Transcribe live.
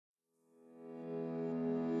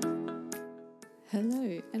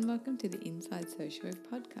Hello, and welcome to the Inside Social Work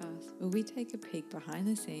podcast, where we take a peek behind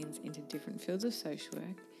the scenes into different fields of social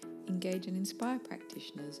work, engage and inspire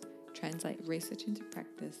practitioners, translate research into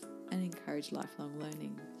practice, and encourage lifelong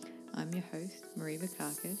learning. I'm your host, Marie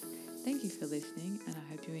Vakakis. Thank you for listening, and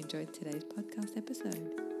I hope you enjoyed today's podcast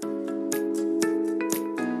episode.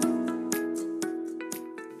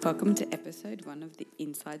 Welcome to episode 1 of the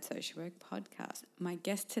Inside Social Work podcast. My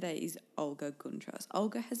guest today is Olga Gountras.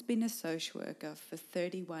 Olga has been a social worker for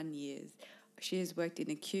 31 years. She has worked in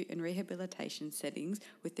acute and rehabilitation settings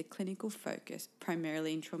with a clinical focus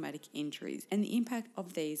primarily in traumatic injuries and the impact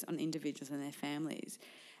of these on individuals and their families.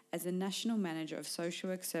 As a national manager of social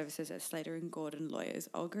work services at Slater & Gordon Lawyers,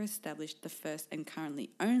 Olga established the first and currently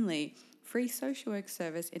only free social work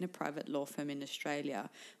service in a private law firm in Australia,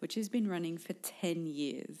 which has been running for 10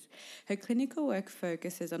 years. Her clinical work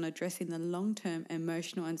focuses on addressing the long-term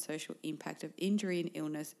emotional and social impact of injury and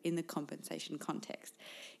illness in the compensation context.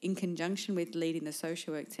 In conjunction with leading the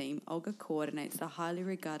social work team, Olga coordinates the highly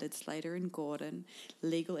regarded Slater & Gordon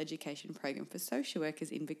legal education program for social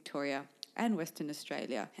workers in Victoria and Western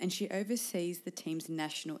Australia, and she oversees the team's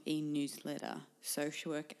national e-newsletter,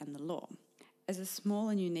 Social Work and the Law. As a small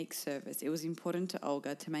and unique service, it was important to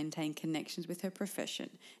Olga to maintain connections with her profession,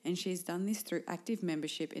 and she has done this through active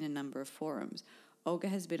membership in a number of forums. Olga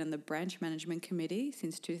has been on the Branch Management Committee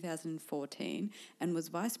since 2014 and was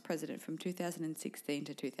Vice President from 2016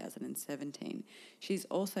 to 2017. She's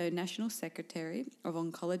also National Secretary of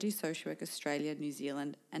Oncology Social Work Australia, New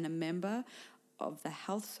Zealand, and a member of the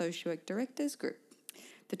Health Social Work Directors Group,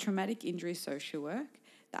 the Traumatic Injury Social Work,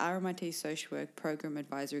 the RMIT Social Work Program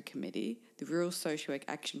Advisory Committee, the Rural Social Work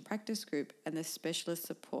Action Practice Group, and the Specialist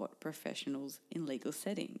Support Professionals in Legal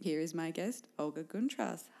Setting. Here is my guest, Olga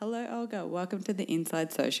Gountras. Hello, Olga. Welcome to the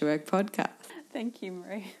Inside Social Work podcast. Thank you,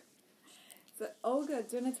 Marie. So, Olga,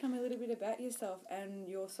 do you want to tell me a little bit about yourself and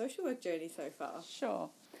your social work journey so far? Sure.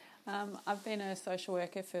 I've been a social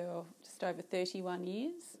worker for just over 31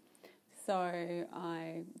 years. So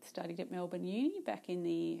I studied at Melbourne Uni back in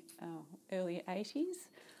the early 80s.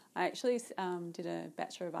 I actually did a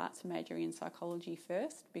Bachelor of Arts majoring in psychology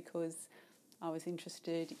first because I was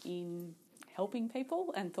interested in helping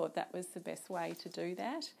people and thought that was the best way to do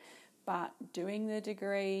that. But doing the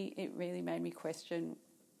degree, it really made me question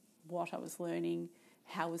what I was learning,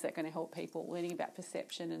 how was that going to help people, learning about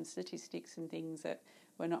perception and statistics and things that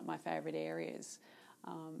were not my favourite areas.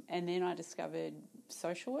 And then I discovered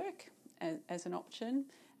social work as an option,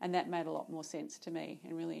 and that made a lot more sense to me,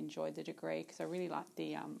 and really enjoyed the degree because I really liked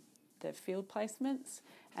the field placements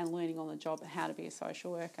and learning on the job how to be a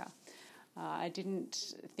social worker. I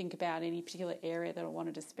didn't think about any particular area that I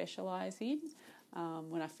wanted to specialise in.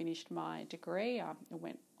 When I finished my degree, I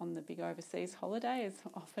went on the big overseas holiday, as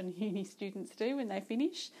often uni students do when they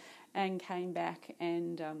finish, and came back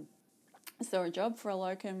and saw a job for a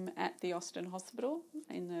locum at the Austin Hospital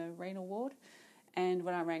in the renal ward. And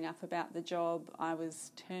when I rang up about the job, I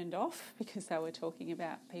was turned off because they were talking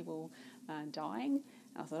about people dying.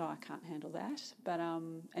 I thought, I can't handle that. But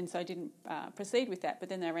and so I didn't proceed with that. But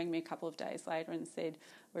then they rang me a couple of days later and said,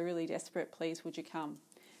 we're really desperate, please, would you come?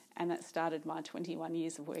 And that started my 21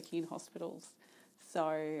 years of working in hospitals. So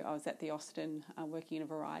I was at the Austin working in a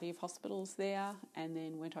variety of hospitals there, and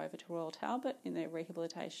then went over to Royal Talbot in their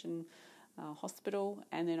rehabilitation hospital,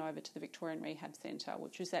 and then over to the Victorian Rehab Centre,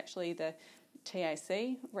 which was actually the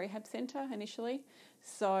TAC Rehab Centre initially.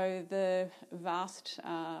 So the vast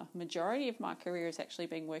majority of my career has actually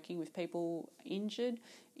been working with people injured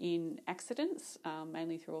in accidents,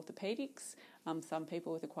 mainly through orthopaedics. Some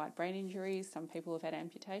people with acquired brain injuries, some people have had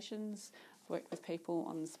amputations. I've worked with people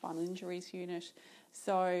on the spinal injuries unit.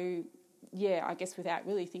 So yeah, I guess without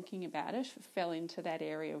really thinking about it, fell into that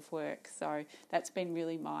area of work. So that's been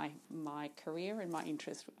really my career and my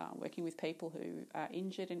interest, working with people who are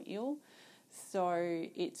injured and ill. So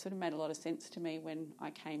it sort of made a lot of sense to me when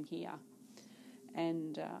I came here.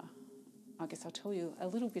 And I guess I'll tell you a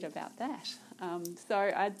little bit about that.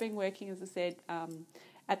 So I'd been working, as I said,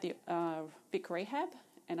 at the Vic Rehab,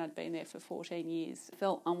 and I'd been there for 14 years.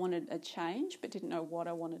 Felt I wanted a change but didn't know what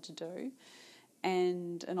I wanted to do.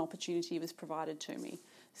 And an opportunity was provided to me.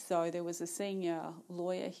 So there was a senior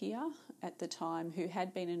lawyer here at the time who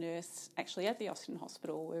had been a nurse actually at the Austin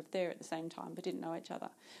Hospital. We were there at the same time but didn't know each other.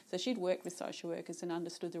 So she'd worked with social workers and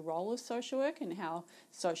understood the role of social work and how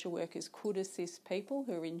social workers could assist people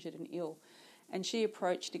who are injured and ill. And she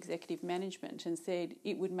approached executive management and said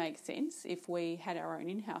it would make sense if we had our own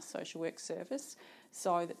in-house social work service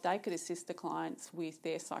so that they could assist the clients with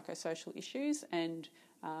their psychosocial issues and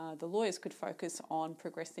the lawyers could focus on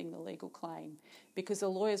progressing the legal claim, because the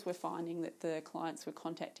lawyers were finding that the clients were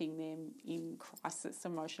contacting them in crisis,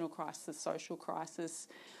 emotional crisis, social crisis,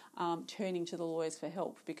 turning to the lawyers for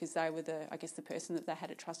help because they were the person that they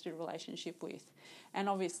had a trusted relationship with. And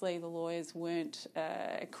obviously the lawyers weren't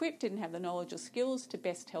equipped, didn't have the knowledge or skills to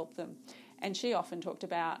best help them. And she often talked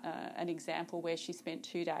about an example where she spent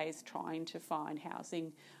 2 days trying to find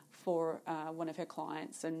housing for one of her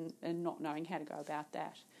clients and not knowing how to go about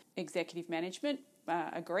that. Executive management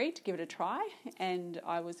agreed to give it a try, and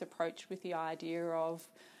I was approached with the idea of,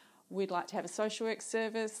 we'd like to have a social work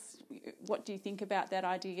service. What do you think about that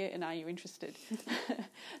idea, and are you interested?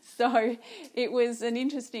 So it was an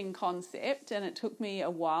interesting concept, and it took me a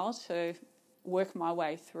while to work my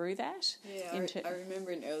way through that. Yeah, I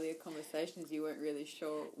remember in earlier conversations you weren't really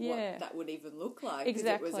sure Yeah. what that would even look like.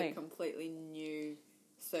 Exactly. Because it was a completely new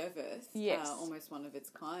service, yes. Almost one of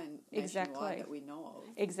its kind Exactly. nationwide that we know of.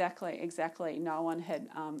 Exactly. No one had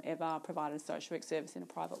ever provided a social work service in a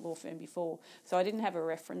private law firm before. So I didn't have a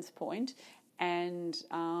reference point, and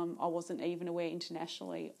I wasn't even aware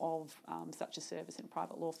internationally of such a service in a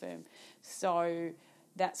private law firm. So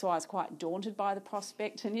that's why I was quite daunted by the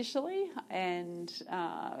prospect initially, and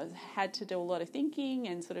had to do a lot of thinking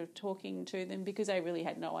and sort of talking to them, because they really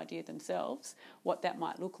had no idea themselves what that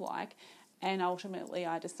might look like. And ultimately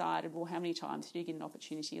I decided, well, how many times do you get an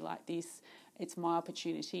opportunity like this? It's my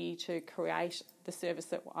opportunity to create the service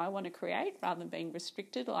that I want to create, rather than being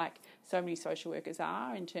restricted like so many social workers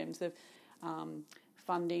are in terms of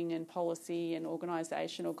funding and policy and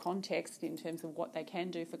organisational context in terms of what they can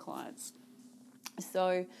do for clients.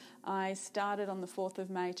 So I started on the 4th of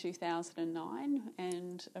May 2009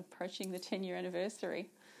 and approaching the 10-year anniversary.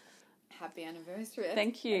 Happy anniversary. That's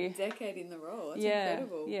Thank you. A decade in the role. That's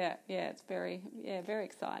incredible. Yeah, it's very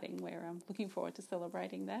exciting. We're looking forward to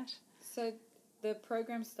celebrating that. So the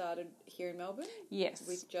program started here in Melbourne? Yes.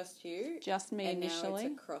 With just you? Just me and initially. And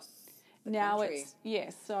now it's across the country?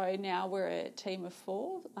 So now we're a team of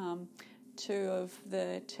 4. 2 of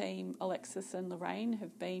the team, Alexis and Lorraine,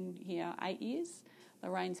 have been here 8 years.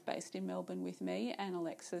 Lorraine's based in Melbourne with me, and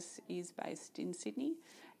Alexis is based in Sydney.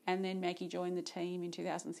 And then Maggie joined the team in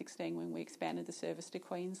 2016 when we expanded the service to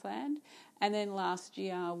Queensland. And then last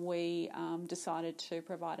year we decided to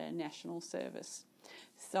provide a national service.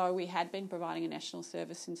 So we had been providing a national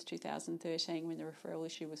service since 2013 when the referral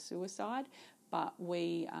issue was suicide, but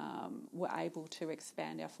we were able to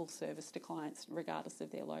expand our full service to clients regardless of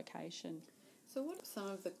their location. So what are some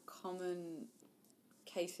of the common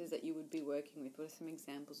cases that you would be working with? What are some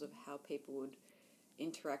examples of how people would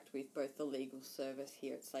interact with both the legal service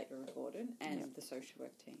here at Slater and Gordon and the social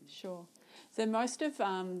work team? Sure. So most of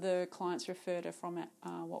the clients referred are from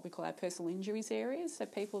what we call our personal injuries areas. So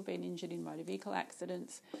people have been injured in motor vehicle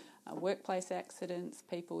accidents, workplace accidents,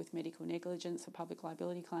 people with medical negligence or public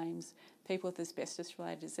liability claims, people with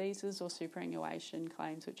asbestos-related diseases or superannuation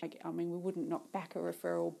claims, which, we wouldn't knock back a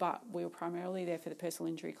referral, but we were primarily there for the personal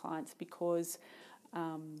injury clients because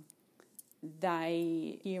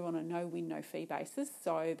they here on a no-win, no-fee basis,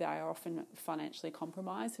 so they are often financially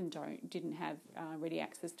compromised and didn't have ready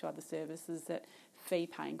access to other services that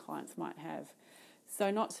fee-paying clients might have. So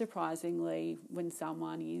not surprisingly, when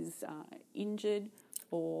someone is injured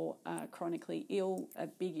or chronically ill, a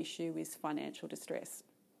big issue is financial distress.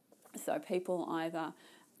 So people either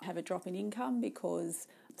have a drop in income because,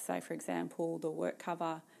 say for example, the work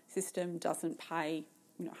cover system doesn't pay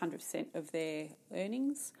 100% of their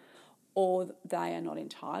earnings, or they are not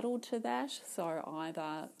entitled to that. So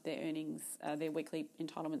either their earnings, their weekly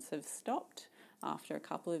entitlements have stopped after a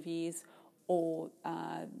couple of years, or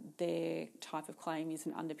their type of claim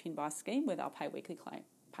isn't underpinned by a scheme where they'll pay weekly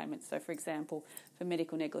payments. So for example, for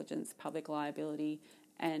medical negligence, public liability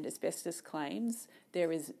and asbestos claims,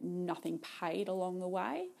 there is nothing paid along the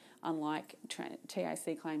way. Unlike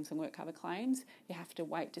TAC claims and work cover claims, you have to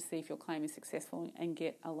wait to see if your claim is successful and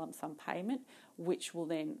get a lump sum payment, which will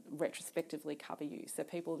then retrospectively cover you. So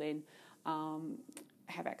people then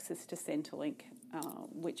have access to Centrelink,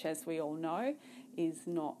 which, as we all know, is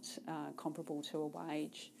not comparable to a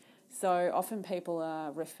wage. So often people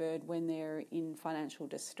are referred when they're in financial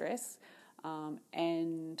distress,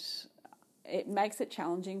 and it makes it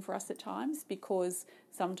challenging for us at times because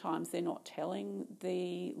sometimes they're not telling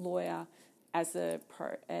the lawyer as the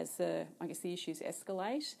issues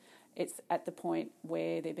escalate. It's at the point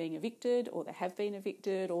where they're being evicted or they have been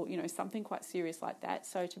evicted or, something quite serious like that.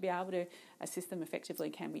 So to be able to assist them effectively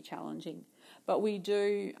can be challenging. But we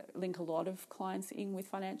do link a lot of clients in with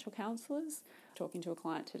financial counsellors. Talking to a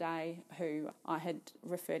client today who I had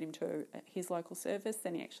referred him to his local service,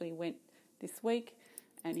 and he actually went this week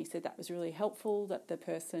And he said that was really helpful, that the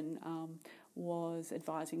person was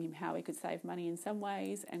advising him how he could save money in some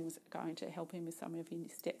ways and was going to help him with some of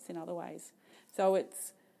his debts in other ways. So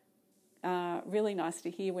it's really nice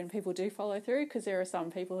to hear when people do follow through, because there are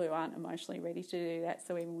some people who aren't emotionally ready to do that.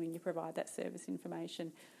 So even when you provide that service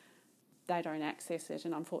information, they don't access it,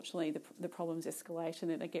 and unfortunately the problems escalate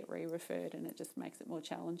and then they get re-referred, and it just makes it more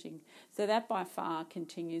challenging. So that by far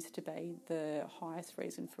continues to be the highest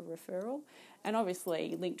reason for referral, and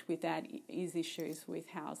obviously linked with that is issues with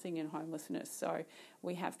housing and homelessness. So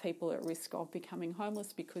we have people at risk of becoming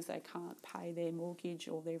homeless because they can't pay their mortgage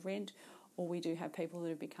or their rent, or we do have people that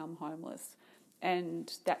have become homeless.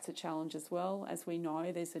 And that's a challenge as well. As we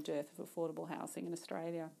know, there's a dearth of affordable housing in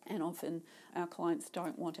Australia, and often our clients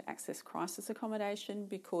don't want to access crisis accommodation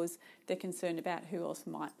because they're concerned about who else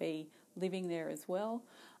might be living there as well,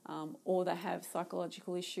 or they have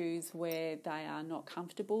psychological issues where they are not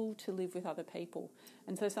comfortable to live with other people.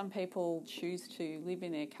 And so some people choose to live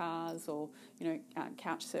in their cars or,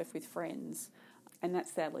 couch surf with friends. And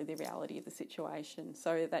that's sadly the reality of the situation.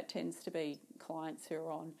 So that tends to be clients who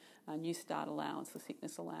are on a New Start allowance or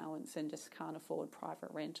sickness allowance and just can't afford private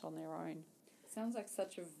rent on their own. Sounds like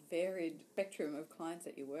such a varied spectrum of clients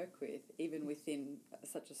that you work with, even within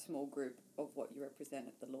such a small group of what you represent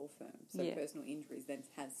at the law firm. So personal injuries then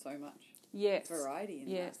has so much variety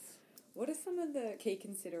in that. What are some of the key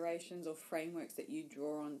considerations or frameworks that you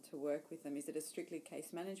draw on to work with them? Is it a strictly case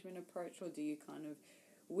management approach, or do you kind of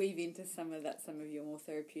weave into some of your more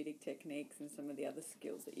therapeutic techniques and some of the other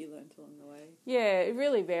skills that you learnt along the way? Yeah, it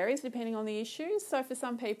really varies depending on the issues. So for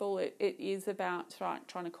some people it is about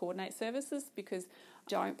trying to coordinate services, because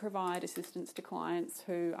don't provide assistance to clients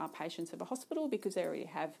who are patients of a hospital because they already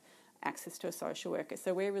have access to a social worker.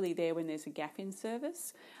 So we're really there when there's a gap in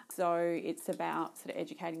service. So it's about sort of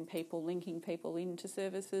educating people, linking people into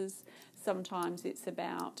services. Sometimes it's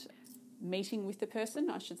about meeting with the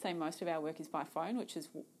person. I should say most of our work is by phone, which is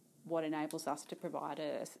what enables us to provide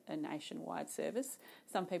a nationwide service.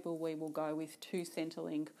 Some people we will go with to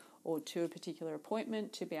Centrelink or to a particular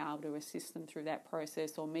appointment to be able to assist them through that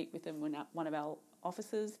process, or meet with them when one of our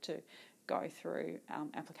officers to go through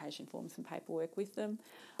application forms and paperwork with them.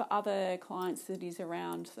 For other clients, it is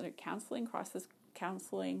around sort of counselling, crisis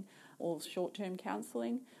counselling or short-term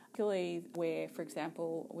counselling, particularly where, for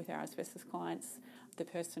example, with our asbestos clients, the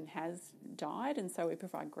person has died, and so we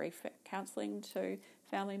provide grief counselling to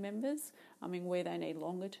family members. Where they need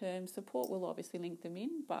longer term support, we'll obviously link them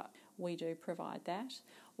in, but we do provide that.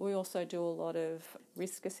 We also do a lot of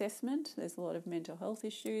risk assessment. There's a lot of mental health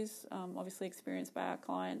issues obviously experienced by our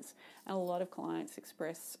clients, and a lot of clients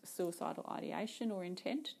express suicidal ideation or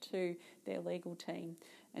intent to their legal team,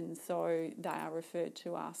 and so they are referred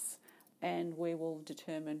to us, and we will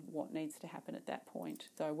determine what needs to happen at that point.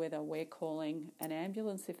 So whether we're calling an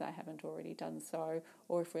ambulance if they haven't already done so,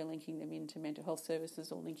 or if we're linking them into mental health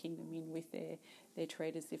services or linking them in with their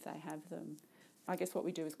treaters if they have them. I guess what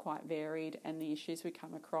we do is quite varied, and the issues we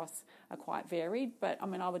come across are quite varied, but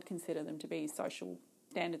I would consider them to be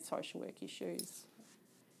standard social work issues.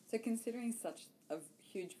 So considering such a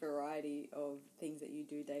huge variety of things that you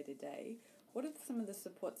do day to day, what are some of the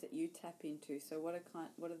supports that you tap into? So what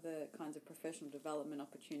are the kinds of professional development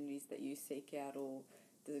opportunities that you seek out, or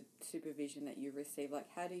the supervision that you receive? Like,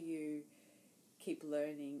 how do you keep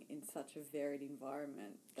learning in such a varied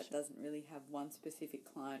environment that doesn't really have one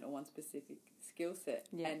specific client or one specific skill set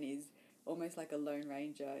and is almost like a lone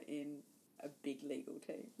ranger in a big legal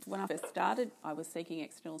team? When I first started, I was seeking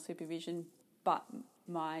external supervision, but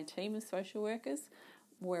my team of social workers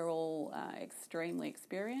were all extremely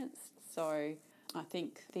experienced. So I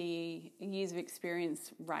think the years of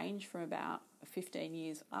experience range from about 15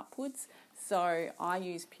 years upwards. So I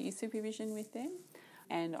use peer supervision with them,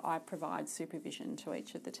 and I provide supervision to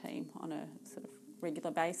each of the team on a sort of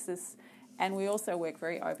regular basis. And we also work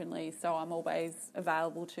very openly, so I'm always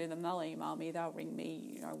available to them. They'll email me, they'll ring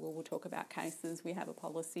me, we'll talk about cases. We have a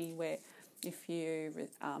policy where if you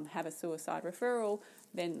have a suicide referral,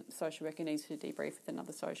 then social worker needs to debrief with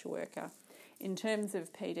another social worker. In terms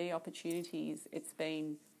of PD opportunities, it's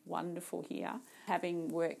been wonderful here. Having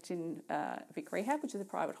worked in Vic Rehab, which is a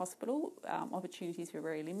private hospital, opportunities were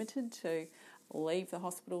very limited to leave the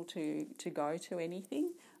hospital to go to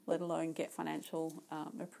anything, let alone get financial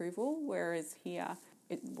approval, whereas here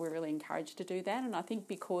we're really encouraged to do that. And I think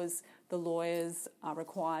because the lawyers are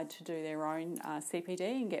required to do their own CPD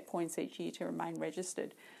and get points each year to remain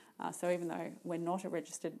registered, so even though we're not a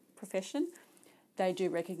registered profession, they do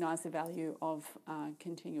recognise the value of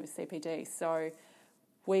continuous CPD. So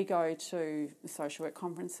we go to social work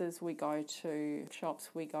conferences, we go to shops,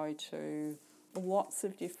 we go to lots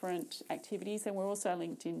of different activities, and we're also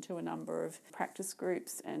linked into a number of practice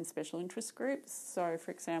groups and special interest groups. So,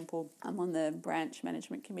 for example, I'm on the branch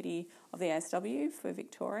management committee of the ASW for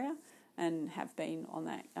Victoria and have been on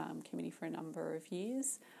that committee for a number of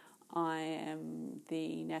years. I am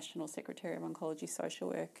the National Secretary of Oncology Social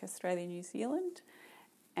Work Australia New Zealand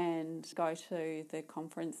and go to the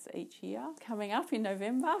conference each year. Coming up in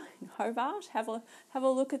November in Hobart, have a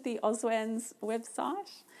look at the Oswan's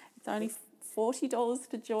website. It's only $40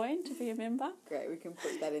 to join to be a member. Great, we can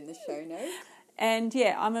put that in the show notes. And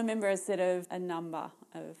yeah, I'm a member, as I said, of a number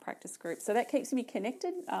of practice groups. So that keeps me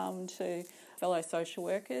connected to fellow social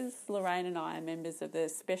workers. Lorraine and I are members of the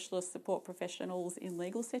Specialist Support Professionals in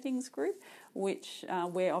Legal Settings group, which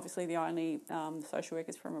we're obviously the only social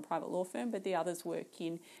workers from a private law firm, but the others work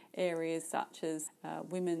in areas such as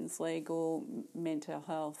women's legal, mental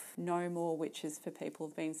health, no more, which is for people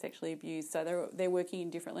who've been sexually abused. So they're working in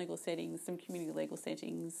different legal settings, some community legal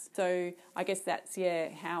settings. So I guess that's,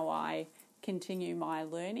 how I continue my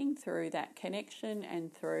learning through that connection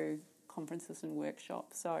and through conferences and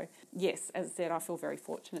workshops. So yes, as I said, I feel very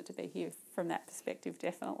fortunate to be here from that perspective,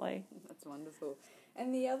 definitely. That's wonderful.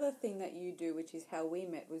 And the other thing that you do, which is how we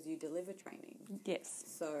met, was you deliver training. Yes.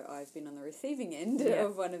 So I've been on the receiving end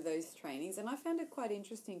of one of those trainings, and I found it quite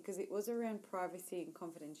interesting because it was around privacy and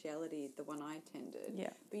confidentiality, the one I attended. Yeah.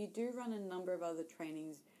 But you do run a number of other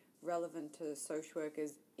trainings relevant to social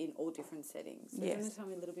workers in all different settings. So you want to tell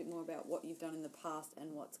me a little bit more about what you've done in the past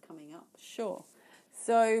and what's coming up? Sure.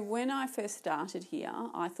 So when I first started here,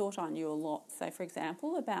 I thought I knew a lot, say for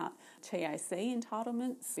example, about TAC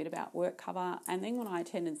entitlements, a bit about work cover, and then when I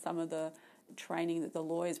attended some of the training that the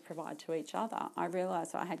lawyers provide to each other, I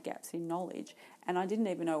realised I had gaps in knowledge and I didn't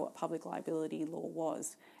even know what public liability law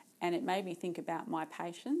was. And it made me think about my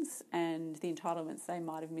patients and the entitlements they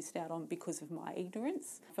might have missed out on because of my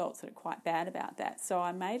ignorance. I felt sort of quite bad about that. So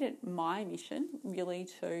I made it my mission really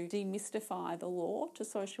to demystify the law to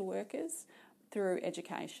social workers through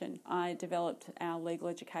education. I developed our legal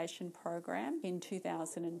education program in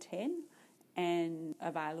 2010 and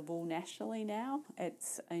available nationally now.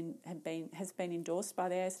 Has been endorsed by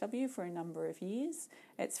the ASW for a number of years.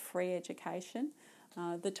 It's free education.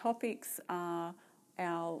 The topics are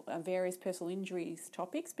our various personal injuries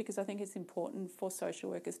topics, because I think it's important for social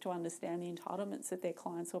workers to understand the entitlements that their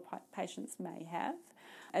clients or patients may have,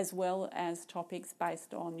 as well as topics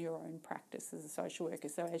based on your own practice as a social worker.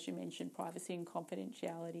 So as you mentioned, privacy and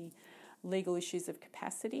confidentiality, legal issues of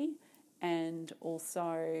capacity, and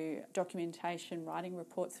also documentation, writing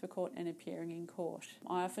reports for court and appearing in court.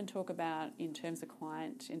 I often talk about, in terms of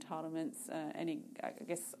client entitlements, and I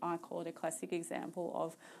guess I call it a classic example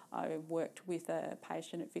of, I worked with a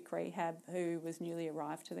patient at Vic Rehab who was newly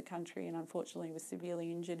arrived to the country and unfortunately was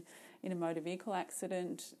severely injured in a motor vehicle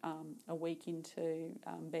accident a week into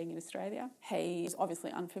being in Australia. He was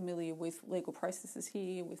obviously unfamiliar with legal processes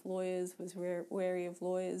here, with lawyers, was wary of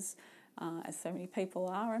lawyers, as so many people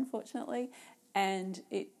are, unfortunately. And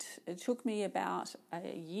it took me about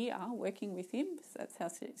a year working with him, so that's how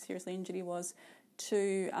seriously injured he was,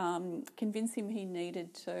 to convince him he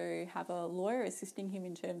needed to have a lawyer assisting him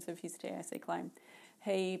in terms of his TAC claim.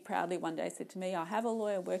 He proudly one day said to me, I have a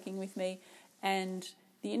lawyer working with me, and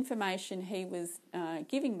the information he was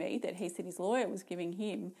giving me, that he said his lawyer was giving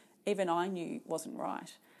him, even I knew wasn't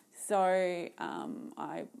right. So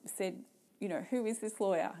I said, who is this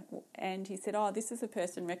lawyer? And he said, this is a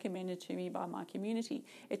person recommended to me by my community.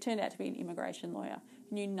 It turned out to be an immigration lawyer,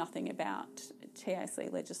 knew nothing about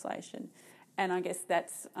TAC legislation. And I guess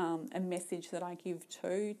that's a message that I give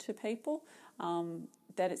to people,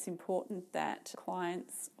 that it's important that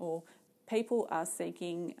clients or people are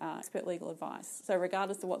seeking expert legal advice. So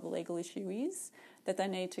regardless of what the legal issue is, that they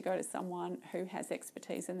need to go to someone who has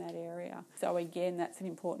expertise in that area. So again, that's an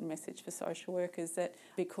important message for social workers, that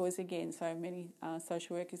because again, so many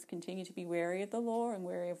social workers continue to be wary of the law and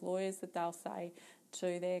wary of lawyers, that they'll say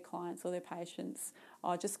to their clients or their patients,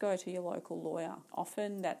 just go to your local lawyer.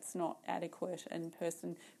 Often that's not adequate and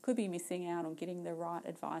person could be missing out on getting the right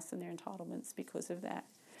advice on their entitlements because of that.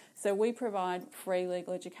 So we provide free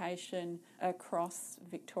legal education across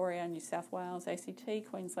Victoria, New South Wales, ACT,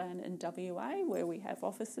 Queensland and WA, where we have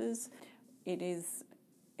offices. It is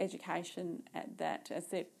education that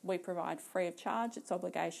we provide free of charge. It's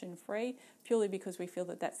obligation free, purely because we feel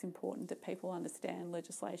that that's important, that people understand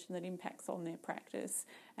legislation that impacts on their practice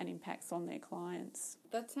and impacts on their clients.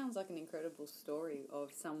 That sounds like an incredible story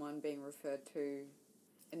of someone being referred to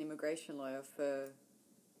an immigration lawyer for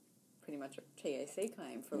pretty much a TAC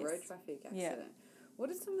claim for a road traffic accident. Yeah. What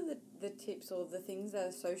are some of the tips or the things that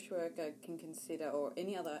a social worker can consider, or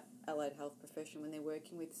any other allied health professional, when they're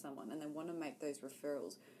working with someone and they want to make those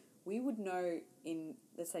referrals? We would know in,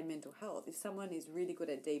 let's say, mental health, if someone is really good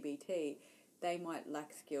at DBT, they might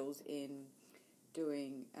lack skills in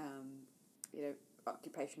doing,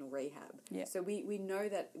 occupational rehab. Yeah. So we know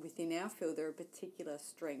that within our field there are particular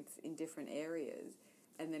strengths in different areas,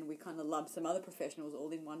 and then we kind of lump some other professionals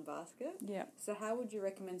all in one basket. Yeah. So how would you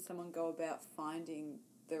recommend someone go about finding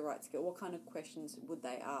the right skill? What kind of questions would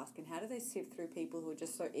they ask, and how do they sift through people who are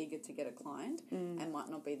just so eager to get a client and might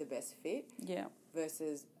not be the best fit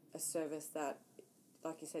versus a service that,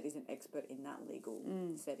 like you said, is an expert in that legal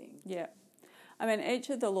setting? Yeah. I mean, each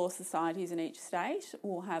of the law societies in each state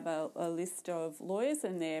will have a list of lawyers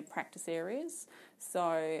and their practice areas.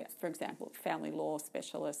 So, for example, family law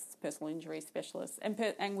specialists, personal injury specialists,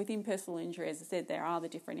 and within personal injury, as I said, there are the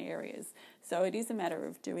different areas. So it is a matter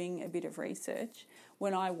of doing a bit of research.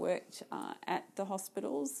 When I worked at the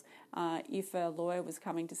hospitals, if a lawyer was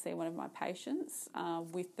coming to see one of my patients,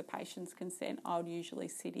 with the patient's consent, I would usually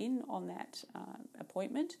sit in on that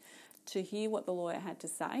appointment to hear what the lawyer had to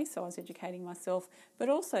say, so I was educating myself, but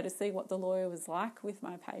also to see what the lawyer was like with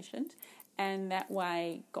my patient, and that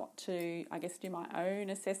way got to, I guess, do my own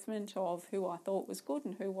assessment of who I thought was good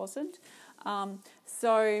and who wasn't.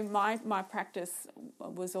 So my practice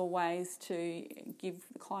was always to give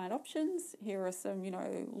the client options. Here are some,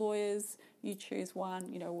 lawyers, you choose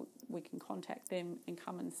one, we can contact them and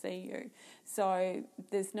come and see you. So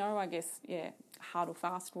there's no, hard or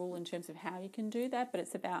fast rule in terms of how you can do that, but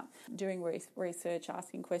it's about doing research,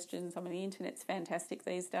 asking questions. I mean, the internet's fantastic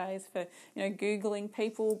these days for, Googling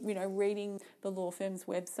people, reading the law firm's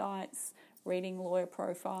websites, reading lawyer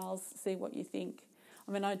profiles, see what you think.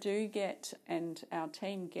 I mean, I do get, and our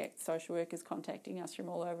team gets, social workers contacting us from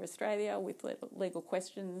all over Australia with legal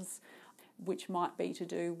questions, which might be to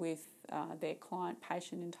do with their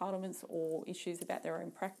client-patient entitlements or issues about their own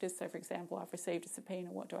practice. So, for example, I've received a subpoena,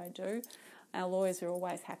 what do I do? Our lawyers are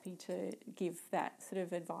always happy to give that sort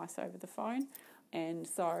of advice over the phone, and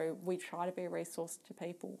so we try to be a resource to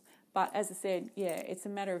people. But as I said, it's a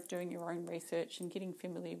matter of doing your own research and getting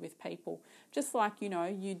familiar with people, just like,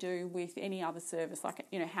 you do with any other service, like,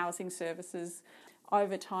 housing services.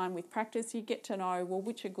 Over time with practice, you get to know, well,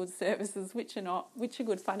 which are good services, which are not, which are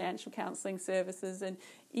good financial counselling services, and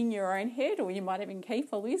in your own head, or you might even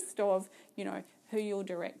keep a list of, who you'll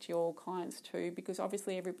direct your clients to, because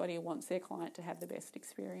obviously everybody wants their client to have the best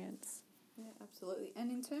experience. Yeah, absolutely.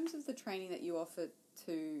 And in terms of the training that you offer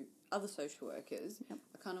to other social workers,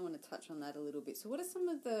 I kind of want to touch on that a little bit. So what are some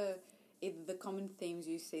of the common themes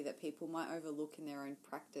you see that people might overlook in their own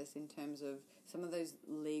practice in terms of some of those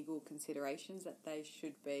legal considerations that they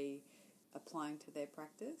should be applying to their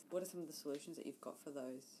practice? What are some of the solutions that you've got for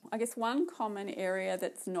those? I guess one common area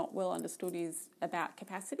that's not well understood is about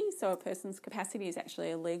capacity. So a person's capacity is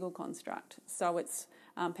actually a legal construct. So it's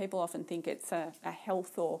people often think it's a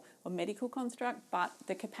health or medical construct, but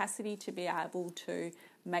the capacity to be able to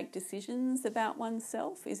make decisions about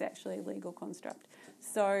oneself is actually a legal construct.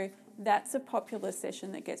 So that's a popular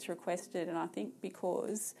session that gets requested, and I think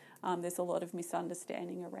because there's a lot of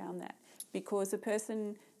misunderstanding around that. Because a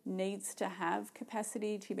person needs to have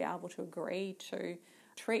capacity to be able to agree to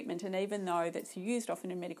treatment, and even though that's used often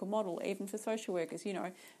in a medical model, even for social workers,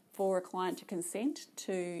 for a client to consent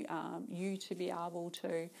to you to be able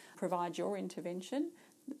to provide your intervention,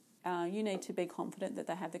 you need to be confident that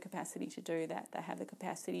they have the capacity to do that. They have the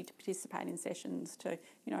capacity to participate in sessions, to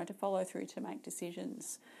follow through, to make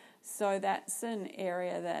decisions. So that's an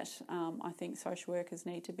area that I think social workers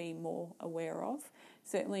need to be more aware of.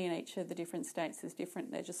 Certainly in each of the different states there's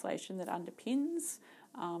different legislation that underpins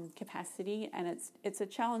capacity, and it's a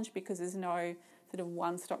challenge because there's no sort of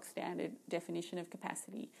one stock standard definition of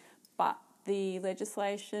capacity. But the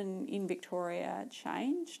legislation in Victoria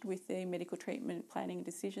changed with the Medical Treatment Planning and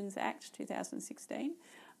Decisions Act 2016,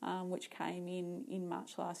 which came in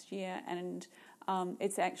March last year, and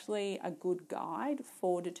it's actually a good guide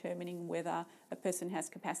for determining whether a person has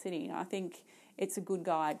capacity. And I think it's a good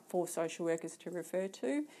guide for social workers to refer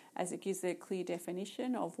to, as it gives a clear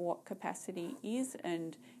definition of what capacity is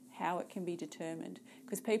and how it can be determined.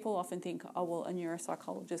 Because people often think, a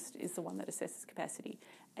neuropsychologist is the one that assesses capacity.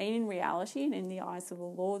 And in reality, and in the eyes of the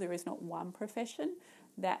law, there is not one profession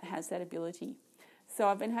that has that ability. So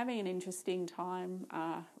I've been having an interesting time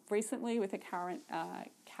recently with a current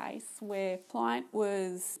case where a client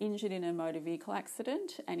was injured in a motor vehicle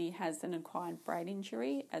accident and he has an acquired brain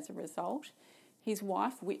injury as a result. His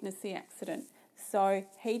wife witnessed the accident, so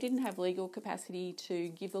he didn't have legal capacity to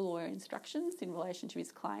give the lawyer instructions in relation to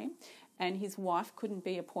his claim, and his wife couldn't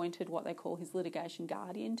be appointed what they call his litigation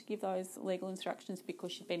guardian to give those legal instructions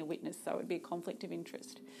because she'd been a witness, so it would be a conflict of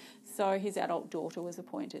interest. So his adult daughter was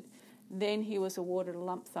appointed. Then he was awarded a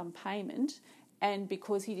lump sum payment, and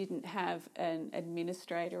because he didn't have an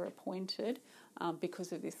administrator appointed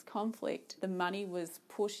because of this conflict, the money was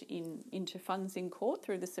put into funds in court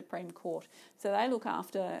through the Supreme Court. So they look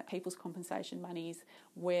after people's compensation monies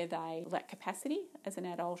where they lack capacity as an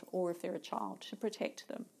adult or if they're a child, to protect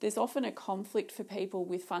them. There's often a conflict for people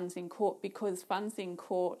with funds in court because funds in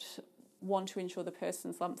court want to ensure the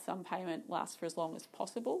person's lump sum payment lasts for as long as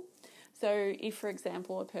possible. So if, for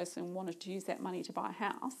example, a person wanted to use that money to buy a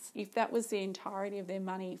house, if that was the entirety of their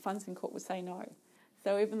money, funds in court would say no.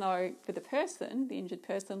 So even though for the person, the injured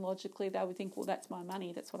person, logically they would think, well, that's my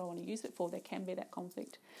money, that's what I want to use it for, there can be that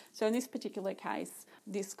conflict. So in this particular case,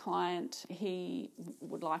 this client, he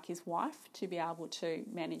would like his wife to be able to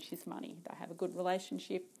manage his money. They have a good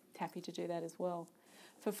relationship, happy to do that as well.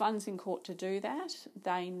 For funds in court to do that,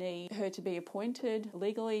 they need her to be appointed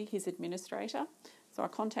legally, his administrator. So I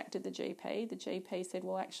contacted the GP. The GP said,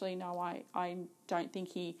 well, actually, no, I don't think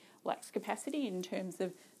he lacks capacity in terms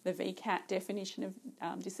of the VCAT definition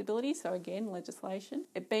of disability, so again, legislation.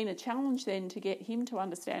 It's been a challenge then to get him to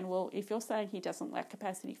understand, well, if you're saying he doesn't lack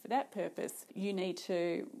capacity for that purpose, you need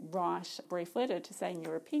to write a brief letter to say, in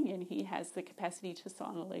your opinion, he has the capacity to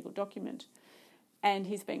sign a legal document. And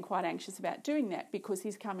he's been quite anxious about doing that because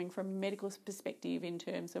he's coming from a medical perspective in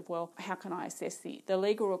terms of, well, how can I assess the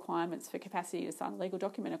legal requirements for capacity to sign a legal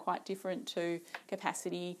document are quite different to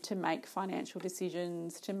capacity to make financial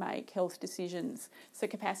decisions, to make health decisions. So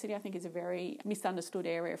capacity, I think, is a very misunderstood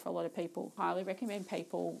area for a lot of people. I highly recommend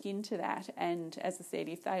people get into that. And as I said,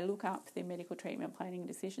 if they look up the Medical Treatment Planning and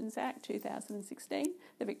Decisions Act 2016,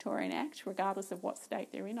 the Victorian Act, regardless of what state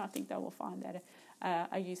they're in, I think they will find that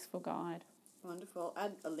a useful guide. Wonderful. I'll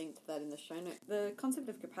add a link to that in the show notes. The concept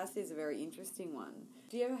of capacity is a very interesting one.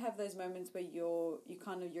 Do you ever have those moments where you're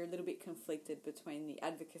a little bit conflicted between the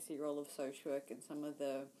advocacy role of social work and some of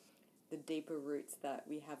the deeper roots that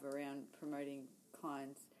we have around promoting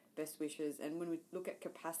clients' best wishes, and when we look at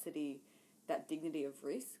capacity, that dignity of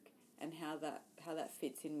risk and how that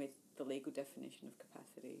fits in with the legal definition of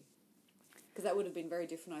capacity? Because that would have been very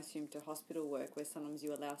different, I assume, to hospital work, where sometimes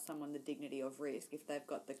you allow someone the dignity of risk if they've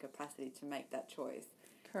got the capacity to make that choice.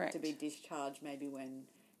 Correct. To be discharged maybe when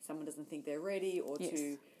someone doesn't think they're ready, or yes.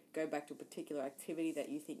 to go back to a particular activity that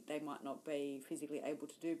you think they might not be physically able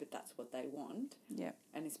to do, but that's what they want. Yeah.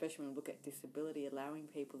 And especially when we look at disability, allowing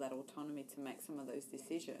people that autonomy to make some of those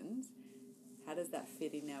decisions, how does that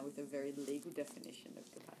fit in now with a very legal definition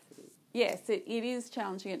of capacity? Yes, it is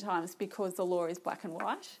challenging at times because the law is black and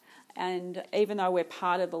white. And even though we're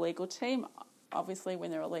part of the legal team, obviously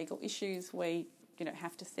when there are legal issues, we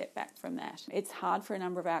have to step back from that. It's hard for a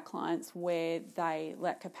number of our clients where they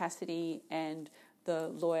lack capacity and the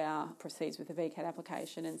lawyer proceeds with a VCAT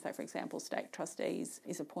application and, so for example, state trustees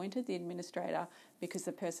is appointed, the administrator, because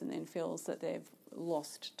the person then feels that they've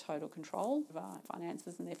lost total control of our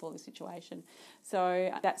finances and therefore the situation.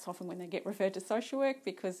 So that's often when they get referred to social work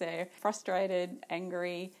because they're frustrated,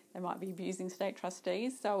 angry, they might be abusing state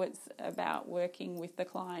trustees. So it's about working with the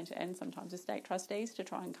client and sometimes the state trustees to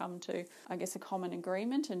try and come to, I guess, a common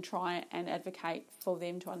agreement and try and advocate for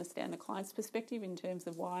them to understand the client's perspective in terms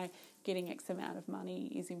of why getting X amount of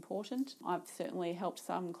money is important. I've certainly helped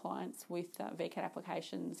some clients with VCAT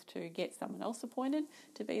applications to get someone else appointed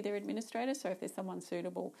to be their administrator, so if there's someone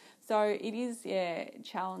suitable. So it is,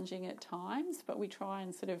 challenging at times, but we try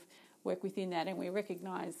and sort of work within that and we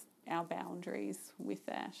recognise our boundaries with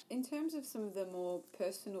that. In terms of some of the more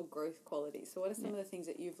personal growth qualities, so what are some of the things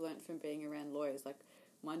that you've learnt from being around lawyers? Like,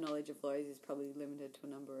 my knowledge of lawyers is probably limited to a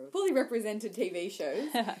number of fully represented TV shows.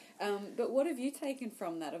 But what have you taken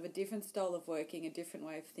from that, of a different style of working, a different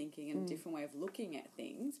way of thinking, and a different way of looking at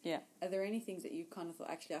things? Yeah. Are there any things that you kind of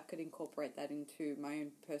thought, actually, I could incorporate that into my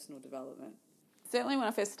own personal development? Certainly when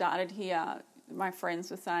I first started here, my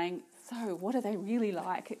friends were saying, so what are they really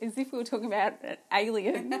like? As if we were talking about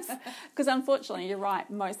aliens. Because unfortunately, you're right,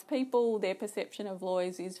 most people, their perception of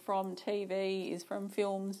lawyers is from TV, is from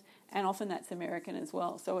films, and often that's American as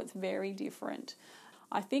well. So it's very different.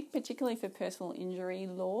 I think particularly for personal injury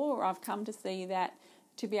law, I've come to see that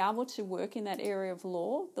to be able to work in that area of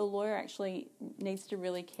law, the lawyer actually needs to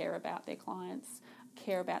really care about their clients,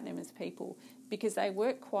 care about them as people, because they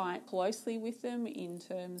work quite closely with them in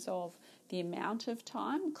terms of the amount of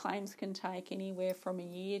time. Claims can take anywhere from a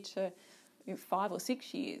year to 5 or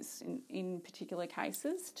 6 years in particular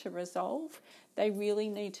cases to resolve. They really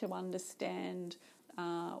need to understand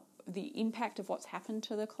the impact of what's happened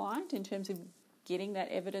to the client in terms of getting that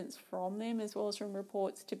evidence from them as well as from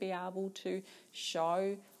reports to be able to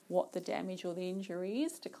show what the damage or the injury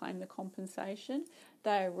is to claim the compensation.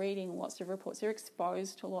 They are reading lots of reports. They're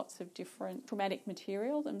exposed to lots of different traumatic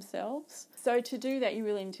material themselves. So to do that, you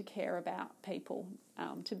really need to care about people,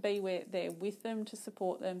 to be where they're with them, to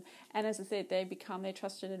support them. And as I said, they become their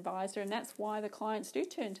trusted advisor. And that's why the clients do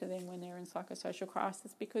turn to them when they're in psychosocial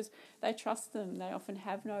crisis, because they trust them. They often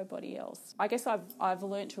have nobody else. I guess I've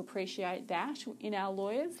learned to appreciate that in our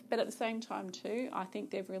lawyers. But at the same time too, I think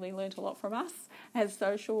they've really learnt a lot from us as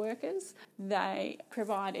social workers. They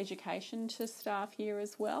provide education to staff here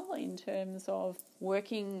as well in terms of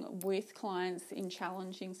working with clients in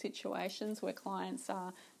challenging situations where clients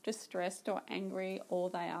are distressed or angry or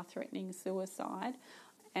they are threatening suicide.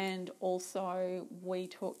 And also we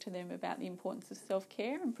talk to them about the importance of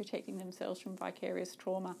self-care and protecting themselves from vicarious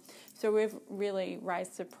trauma. So we've really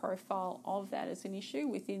raised the profile of that as an issue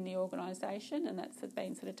within the organisation, and that's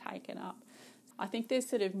been sort of taken up. I think there's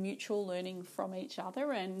sort of mutual learning from each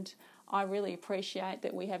other, and I really appreciate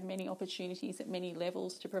that we have many opportunities at many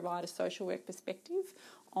levels to provide a social work perspective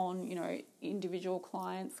on, individual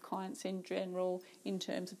clients in general, in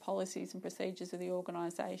terms of policies and procedures of the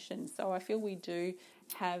organisation. So I feel we do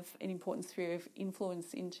have an important sphere of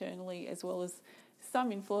influence internally, as well as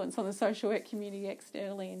some influence on the social work community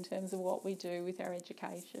externally in terms of what we do with our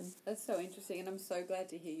education. That's so interesting, and I'm so glad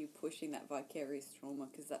to hear you pushing that vicarious trauma,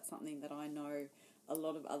 because that's something that I know a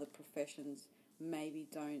lot of other professions maybe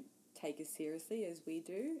don't take as seriously as we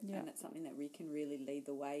do, and that's something that we can really lead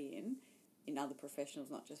the way in other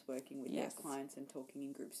professionals, not just working with their clients and talking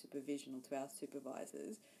in group supervision or to our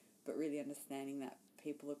supervisors, but really understanding that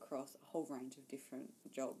people across a whole range of different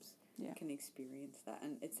jobs can experience that.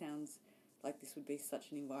 And it sounds like this would be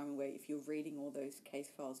such an environment where if you're reading all those case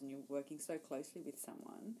files and you're working so closely with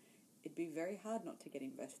someone, it'd be very hard not to get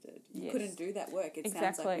invested. You couldn't do that work, it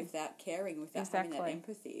sounds like, without caring, without having that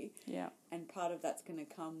empathy. Yeah. And part of that's going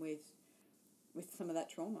to come with some of that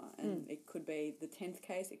trauma. And it could be the 10th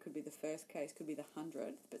case, it could be the first case, could be the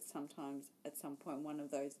 100th, but sometimes at some point one of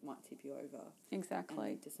those might tip you over. Exactly. And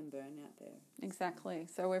lead to some burnout there. Exactly.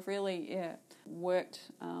 So we've really worked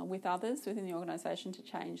with others within the organisation to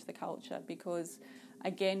change the culture, because,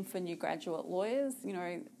 again, for new graduate lawyers,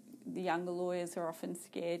 the younger lawyers are often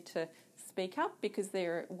scared to speak up because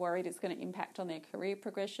they're worried it's going to impact on their career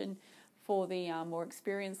progression. For the more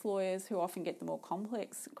experienced lawyers, who often get the more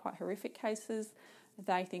complex, quite horrific cases,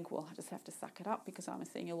 they think, well, I just have to suck it up because I'm a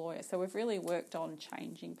senior lawyer. So we've really worked on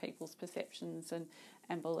changing people's perceptions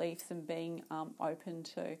and beliefs, and being open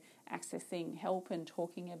to accessing help and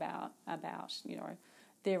talking about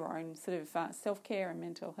their own sort of self-care and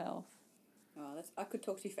mental health. Oh, I could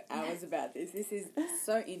talk to you for hours about this. This is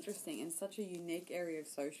so interesting and such a unique area of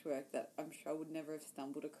social work that I'm sure I would never have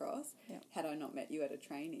stumbled across had I not met you at a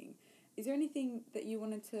training. Is there anything that you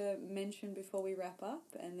wanted to mention before we wrap up?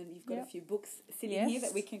 And then you've got a few books sitting here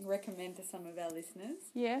that we can recommend to some of our listeners.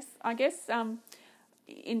 Yes, I guess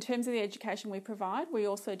in terms of the education we provide, we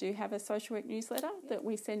also do have a social work newsletter that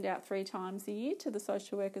we send out 3 times a year to the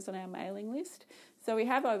social workers on our mailing list. So we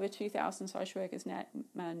have over 2,000 social workers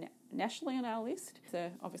nationally on our list.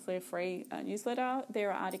 It's obviously a free newsletter.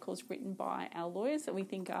 There are articles written by our lawyers that we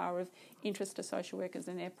think are of interest to social workers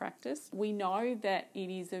in their practice. We know that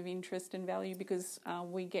it is of interest and value because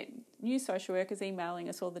we get new social workers emailing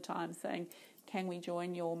us all the time saying, can we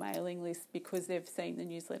join your mailing list, because they've seen the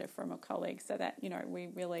newsletter from a colleague. So that, we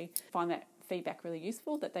really find that feedback really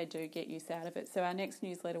useful, that they do get use out of it. So our next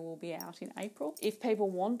newsletter will be out in April. If people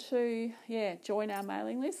want to join our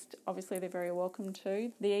mailing list, obviously they're very welcome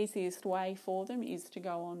to. The easiest way for them is to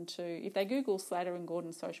go on to, if they Google Slater and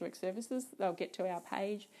Gordon Social Work Services, they'll get to our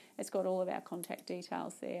page. It's got all of our contact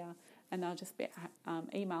details there. And they'll just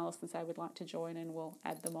email us and say we'd like to join, and we'll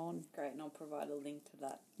add them on. Great, and I'll provide a link to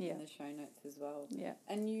that in the show notes as well. Yeah.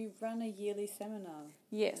 And you run a yearly seminar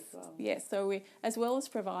as well. Yes, so we, as well as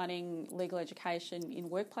providing legal education in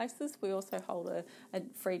workplaces, we also hold a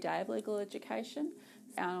free day of legal education.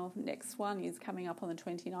 Our next one is coming up on the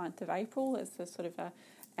 29th of April. It's a sort of a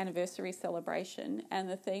anniversary celebration, and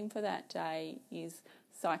the theme for that day is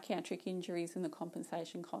psychiatric injuries in the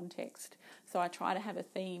compensation context. So I try to have a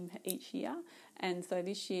theme each year, and so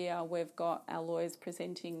this year we've got our lawyers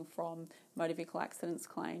presenting from motor vehicle accidents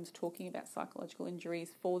claims, talking about psychological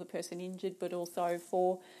injuries for the person injured, but also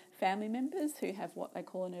for family members who have what they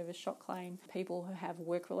call a nervous shock claim, people who have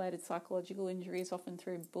work-related psychological injuries, often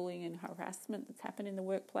through bullying and harassment that's happened in the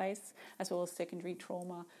workplace, as well as secondary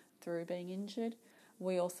trauma through being injured.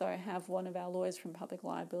 We also have one of our lawyers from public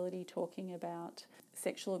liability talking about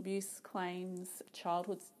sexual abuse claims,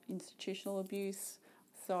 childhood institutional abuse,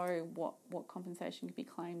 So what compensation can be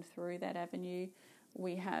claimed through that avenue.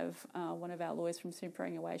 We have one of our lawyers from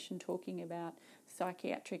superannuation talking about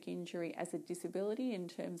psychiatric injury as a disability in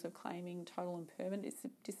terms of claiming total and permanent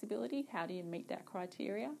disability. How do you meet that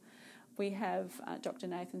criteria? We have Dr.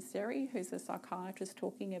 Nathan Seri, who's a psychiatrist,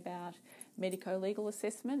 talking about medico-legal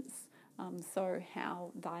assessments, so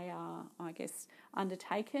how they are, I guess,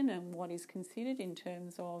 undertaken and what is considered in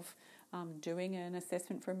terms of doing an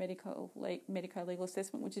assessment for a medico-legal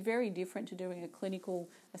assessment, which is very different to doing a clinical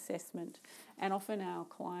assessment. And often our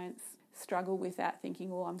clients struggle with that, thinking,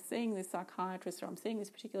 well, I'm seeing this psychiatrist or I'm seeing this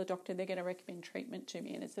particular doctor, they're going to recommend treatment to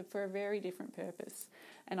me, and it's for a very different purpose.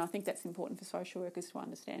 And I think that's important for social workers to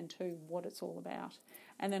understand too, what it's all about.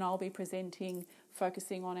 And then I'll be presenting,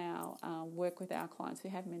 focusing on our work with our clients who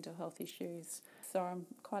have mental health issues. So I'm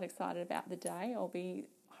quite excited about the day. I'll be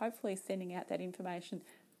hopefully sending out that information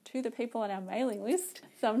to the people on our mailing list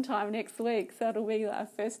sometime next week. So it'll be a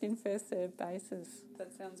first in, first served basis.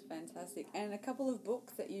 That sounds fantastic. And a couple of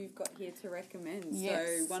books that you've got here to recommend.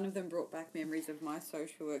 Yes. So one of them brought back memories of my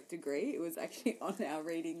social work degree. It was actually on our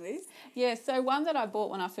reading list. Yeah, so one that I bought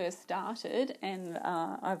when I first started, and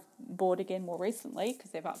I've bought again more recently because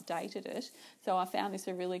they've updated it. So I found this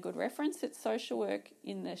a really good reference. It's Social Work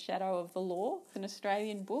in the Shadow of the Law. It's an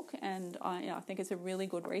Australian book, and I think it's a really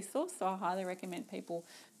good resource. So I highly recommend people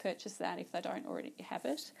purchase that if they don't already have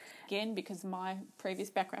it. Again, because my previous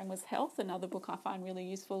background was health, another book I find really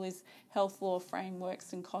useful is Health Law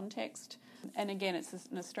Frameworks and Context. And again, it's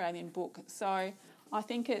an Australian book. So I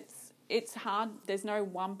think it's hard. There's no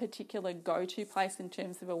one particular go-to place in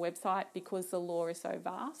terms of a website because the law is so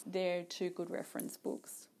vast. They're two good reference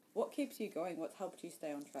books. What keeps you going? What's helped you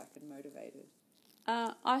stay on track and motivated?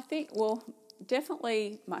 I think,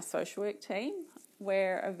 definitely my social work team.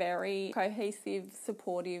 We're a very cohesive,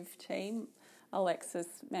 supportive team. Alexis,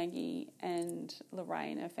 Maggie and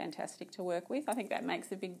Lorraine are fantastic to work with. I think that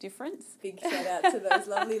makes a big difference. Big shout out to those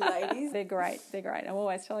lovely ladies. They're great. I'm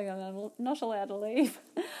always telling them I'm not allowed to leave.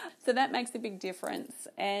 So that makes a big difference.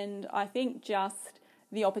 And I think just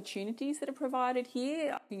the opportunities that are provided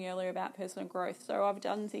here. Talking earlier about personal growth. So I've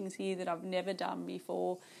done things here that I've never done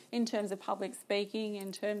before in terms of public speaking,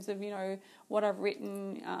 in terms of, what I've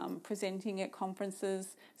written, presenting at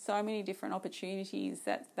conferences, so many different opportunities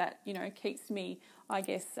that keeps me, I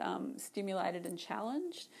guess, stimulated and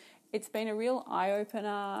challenged. It's been a real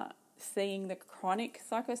eye-opener seeing the chronic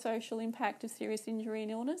psychosocial impact of serious injury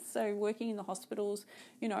and illness. So working in the hospitals,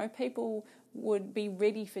 people would be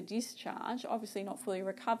ready for discharge, obviously not fully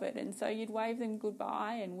recovered, and so you'd wave them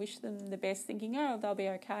goodbye and wish them the best, thinking, oh, they'll be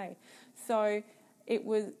okay. So it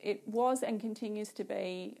was and continues to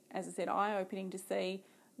be, as I said, eye-opening to see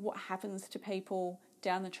what happens to people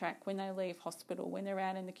down the track when they leave hospital, when they're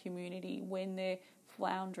out in the community, when they're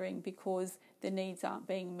floundering because their needs aren't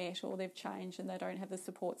being met or they've changed and they don't have the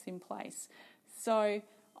supports in place. So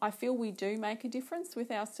I feel we do make a difference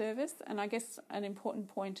with our service, and I guess an important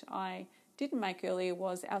point I didn't make earlier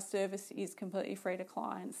was our service is completely free to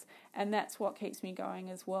clients, and that's what keeps me going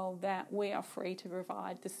as well, that we are free to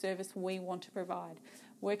provide the service we want to provide.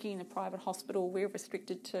 Working in a private hospital, we're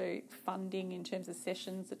restricted to funding in terms of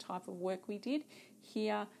sessions, the type of work we did.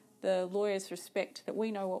 Here, the lawyers respect that we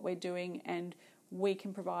know what we're doing and we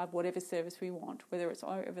can provide whatever service we want, whether it's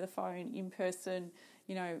over the phone, in person,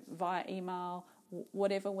 via email,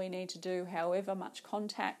 whatever we need to do, however much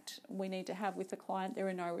contact we need to have with the client, there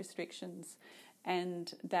are no restrictions.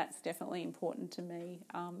 And that's definitely important to me,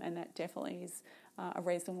 and that definitely is a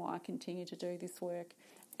reason why I continue to do this work.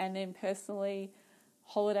 And then personally,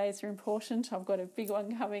 holidays are important. I've got a big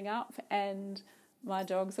one coming up and my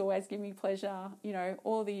dogs always give me pleasure,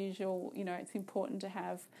 all the usual, it's important to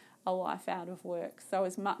have a life out of work. So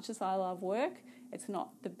as much as I love work, it's not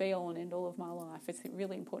the be-all and end-all of my life. It's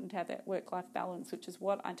really important to have that work-life balance, which is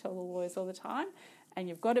what I tell the lawyers all the time, and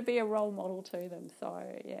you've got to be a role model to them. So,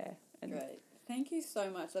 yeah. Great. Thank you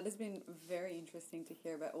so much. That has been very interesting to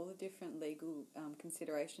hear about all the different legal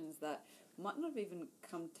considerations that might not have even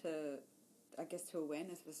come to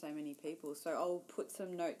awareness for so many people. So I'll put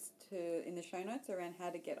some notes in the show notes around how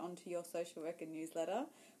to get onto your social worker newsletter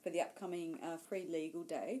for the upcoming free legal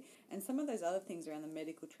day, and some of those other things around the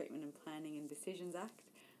Medical Treatment and Planning and Decisions Act,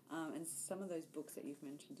 and some of those books that you've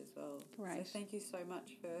mentioned as well. Right. So thank you so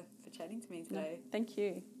much for chatting to me today. No, thank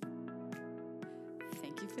you.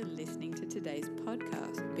 Thank you for listening to today's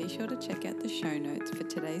podcast. Be sure to check out the show notes for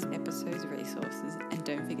today's episode's resources, and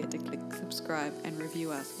don't forget to click subscribe and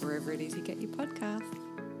review us wherever it is you get your podcast.